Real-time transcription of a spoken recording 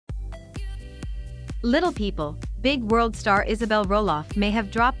Little people, big world star Isabel Roloff may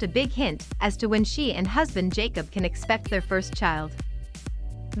have dropped a big hint as to when she and husband Jacob can expect their first child.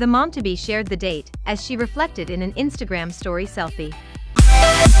 The mom-to-be shared the date as she reflected in an Instagram story selfie.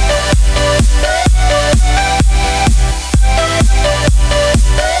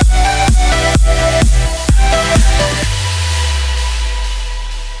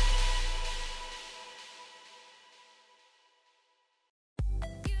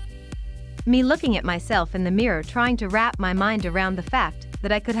 Me looking at myself in the mirror trying to wrap my mind around the fact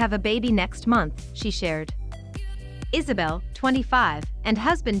that I could have a baby next month, she shared. Isabel, 25, and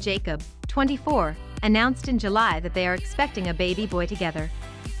husband Jacob, 24, announced in July that they are expecting a baby boy together.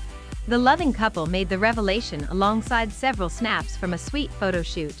 The loving couple made the revelation alongside several snaps from a sweet photo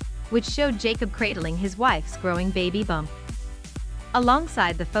shoot, which showed Jacob cradling his wife's growing baby bump.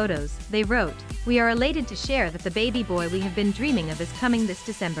 Alongside the photos, they wrote, "We are elated to share that the baby boy we have been dreaming of is coming this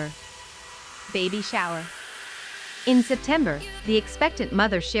December." Baby shower. In September, the expectant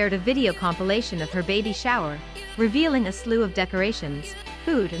mother shared a video compilation of her baby shower, revealing a slew of decorations,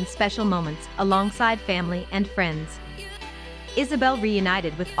 food and special moments alongside family and friends. Isabel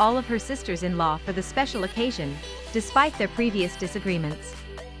reunited with all of her sisters-in-law for the special occasion, despite their previous disagreements.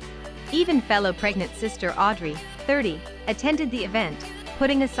 Even fellow pregnant sister Audrey, 30, attended the event,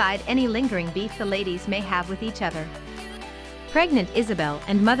 putting aside any lingering beef the ladies may have with each other. Pregnant Isabel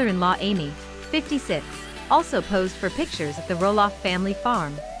and mother-in-law Amy, 56, also posed for pictures at the Roloff family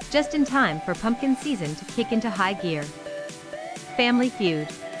farm, just in time for pumpkin season to kick into high gear. Family feud.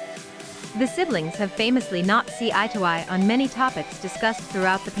 The siblings have famously not seen eye to eye on many topics discussed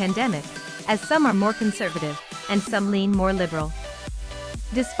throughout the pandemic, as some are more conservative and some lean more liberal.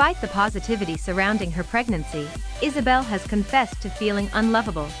 Despite the positivity surrounding her pregnancy, Isabel has confessed to feeling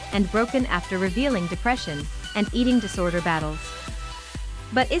unlovable and broken after revealing depression and eating disorder battles.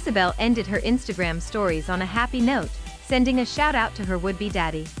 But Isabel ended her Instagram stories on a happy note, sending a shout-out to her would-be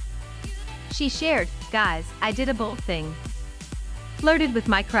daddy. She shared, "Guys, I did a bold thing. Flirted with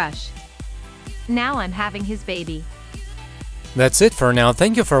my crush. Now I'm having his baby." That's it for now.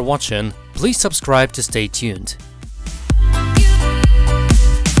 Thank you for watching. Please subscribe to stay tuned.